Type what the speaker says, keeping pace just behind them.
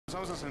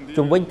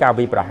Chungវិញការ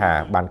វិប្រហា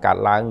បានកាត់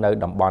ឡើងនៅ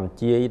តំបន់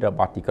ជាយរប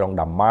ស់ទីក្រុង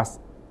ដាម៉ាស់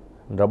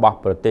របស់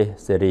ប្រទេស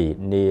សេរី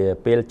នា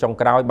ពេលចុង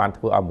ក្រោយបាន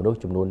ធ្វើឲ្យមនុស្ស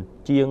ចំនួន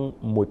ជាង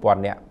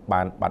 1000 នាក់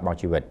បានបាត់បង់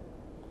ជីវិត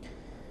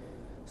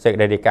សេចក្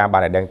តីរាយការណ៍បា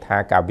នឲ្យដឹងថា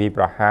ការវាយ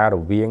ប្រហាររ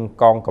វាង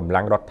កងកម្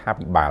លាំងរដ្ឋា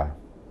ភិបាល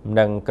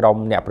និងក្រុម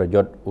អ្នកប្រ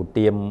យុទ្ធឧ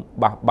ទាម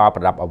បះបោរប្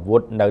រដាប់អាវុ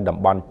ធនៅតំ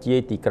បន់ជាយ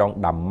ទីក្រុង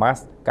ដាម៉ា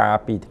ស់កាល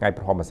ពីថ្ងៃ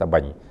ព្រហស្ប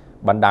តិ៍មិញ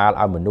បណ្ដាល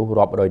ឲ្យមនុស្ស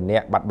រាប់រយនា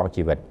ក់បាត់បង់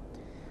ជីវិត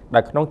ដែ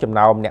លក្នុងចំ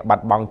ណោមអ្នកបា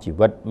ត់បង់ជី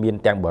វិតមាន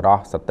ទាំងបុរស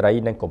ស្ត្រី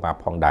និងកុមារ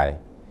ផងដែរ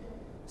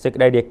សេច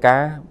ក្តីរាយកា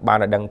រណ៍បាន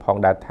ឲ្យដឹងផង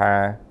ដែរថា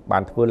បា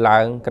នធ្វើឡើ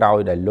ងក្រោយ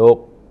ដែលលោក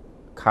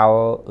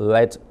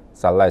Khaled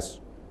Sales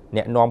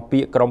អ្នកនាំពា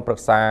ក្យក្រុមប្រឹ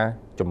ក្សា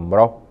ចម្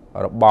រុះ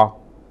របស់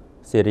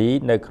សេរី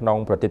នៅក្នុង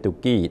ប្រទេសទូ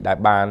គីដែល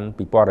បាន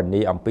ពិពណ៌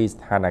នាអំពីស្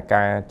ថាន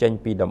ភាពចេញ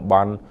ពីតំប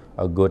ន់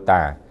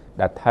Ghouta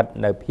ដែលស្ថិត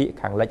នៅភាគ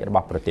ខាងលិចរប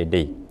ស់ប្រទេស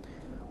នេះ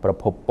ប្រ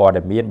ភពព័ត៌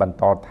មានបន្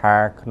តថា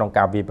ក្នុង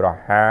ការវាយប្រ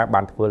ហារ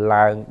បានធ្វើ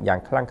ឡើងយ៉ាង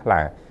ខ្លាំងក្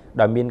លា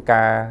ដោយមាន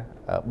ការ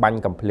បាញ់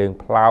កាំភ្លើង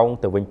ផ្លោង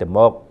ទៅវិញទៅម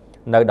ក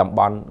នៅតំប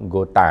ន់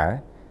Ghouta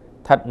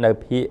ស្ថិតនៅ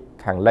ភាគ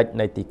ខាងលិច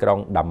នៃទីក្រុង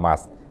ដាម៉ា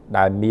ស់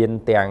ដែលមាន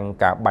ទាំង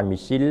ការបាញ់មី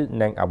ស៊ីល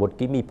និងអាវុធ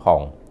គីមីផ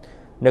ង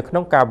នៅក្នុ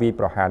ងការវាយ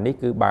ប្រហារនេះ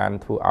គឺបាន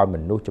ធ្វើឲ្យម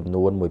នុស្សចំ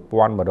នួន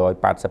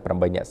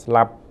 1188 នាក់ស្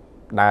លាប់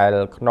ដែល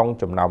ក្នុង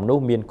ចំណោមនោះ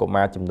មានកុ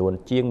មារចំនួន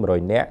ជាង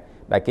 100 នាក់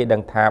ដែលគេដឹ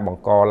ងថាប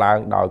ង្កឡើង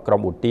ដោយក្រុ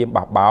មឧទាម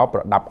បះបោរប្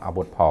រដាប់អា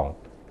វុធផង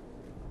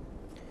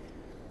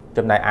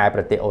ចំណែកឯប្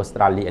រទេសអូស្ត្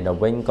រាលីឯ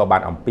វិញក៏បា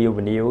នអំពាវ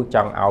នាវច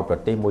ង់ឲ្យប្រ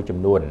ទេសមួយចំ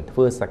នួនធ្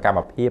វើសកម្ម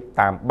ភាព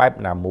តាមបែប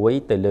ណាមួយ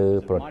ទៅលើ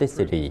ប្រទេស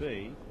សេរី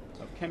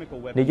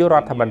នាយករ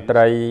ដ្ឋមន្ត្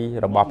រី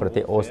របស់ប្រ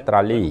ទេសអូស្ត្រា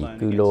លី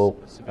គឺលោក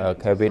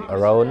Kevin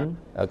Aron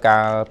កា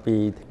លពី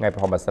ថ្ងៃព្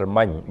រហស្បតិ៍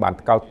មិញបាន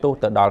ថ្កោលទោស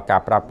ទៅដល់កា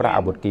រប្រើប្រាស់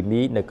អាវុធគី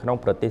មីនៅក្នុង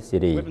ប្រទេសសេ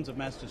រី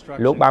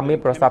លោកបានមាន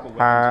ប្រសាសន៍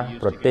ថា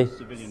ប្រទេស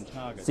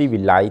ស៊ីវិ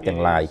ល័យទាំង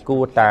ឡាយគួ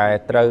រតែ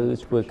ត្រូវ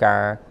ធ្វើកា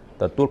រ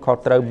ទទួលខុស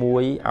ត្រូវមួ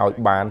យឲ្យ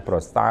បានប្រ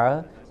សើរ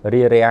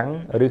រារាំង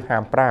ឬហា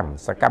ម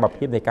5សកម្ម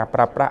ភាពនៃការប្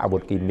រើប្រាស់អាវុ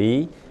ធគីមី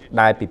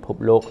ដែលពិភព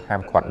លោកហា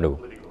មឃាត់នោះ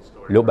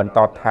លោកបន្ត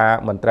ថា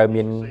មិនត្រូវ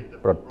មាន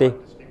ប្រទេស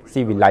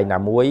ស៊ីវិល័យណា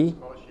មួយ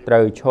ត្រូ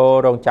វឈរ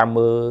រងចាំ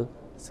មើល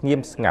ស្ងៀម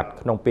ស្ងាត់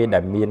ក្នុងពេលដែ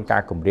លមានកា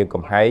រគំរាម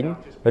កំហែង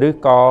ឬ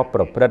ក៏ប្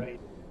រព្រឹត្ត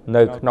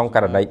នៅក្នុងក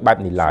រណីបែប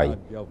នេះឡើយ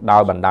ដោ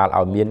យបណ្ដាល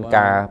ឲ្យមាន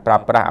ការប្រើ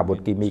ប្រាស់អាវុធ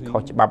គីមីខុ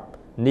សច្បាប់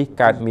នេះ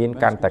កើតមាន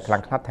កាន់តែខ្លាំ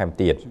ងក្លាថែម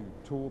ទៀត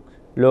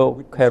លោក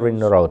Karen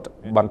Roth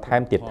បន្ថែ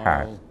មទៀតថា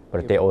ប្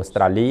រទេសអូស្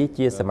ត្រាលី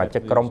ជាសមាជិ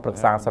កក្រុមប្រឹ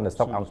ក្សាសន្តិ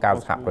សុខអង្គការ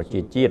សហប្រជា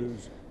ជាតិ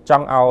ច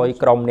ង់ឲ្យ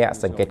ក្រុមអ្នក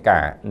សង្កេតកា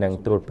រណ៍និង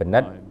ត្រួតពិ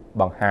និត្យ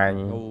បង្ហាញ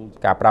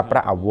ការប្រើប្រា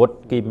ស់អាវុធ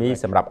គីមី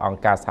សម្រាប់អង្គ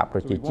ការសហប្រ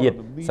ជាជាតិ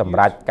សម្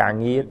រាប់ការ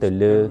ងារទៅ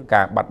លើ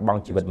ការបាត់ប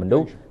ង់ជីវិតមនុ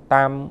ស្ស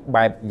តាម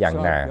បែបយ៉ាង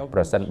ណាប្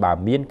រសិនបើ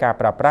មានការ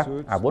ប្រើប្រាស់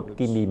អាវុធ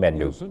គីមីមែន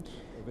នោះ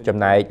ចំ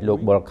ណែកលោក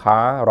Bolka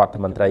រដ្ឋ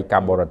មន្ត្រីកា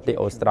របរទេស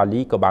អូស្ត្រាលី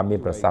ក៏បានមាន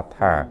ប្រសាសន៍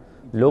ថា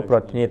លោកប្រ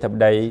ធានាធិប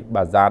តី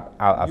Bashar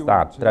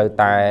al-Assad ត្រូវ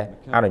តែ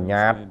អនុញ្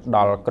ញាតដ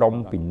ល់ក្រុម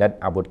ពិនិត្យ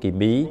អាវុធគី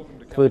មី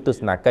ធ្វើទស្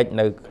សនកិច្ច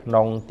នៅក្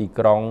នុងទី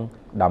ក្រុង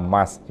ដា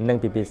ម៉ាស់និង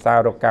ពិភាក្សា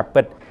រកការ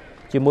ពិត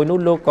ជាមួយនោះ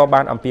លោកក៏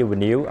បានអំពាវ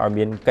នាវឲ្យ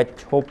មានកិច្ច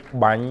ឈប់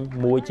បាញ់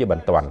មួយជាប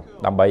ន្ទាន់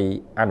ដើម្បី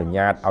អនុញ្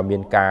ញាតឲ្យមា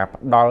នការ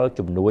ផ្ដល់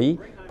ជំនួយ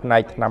ផ្នែ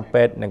កថ្នាំ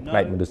ពេទ្យនិងផ្នែ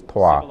កមនុស្សធ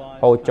ម៌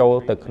ហូរចូល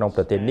ទៅក្នុង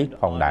ប្រទេសនេះ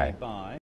ផងដែរ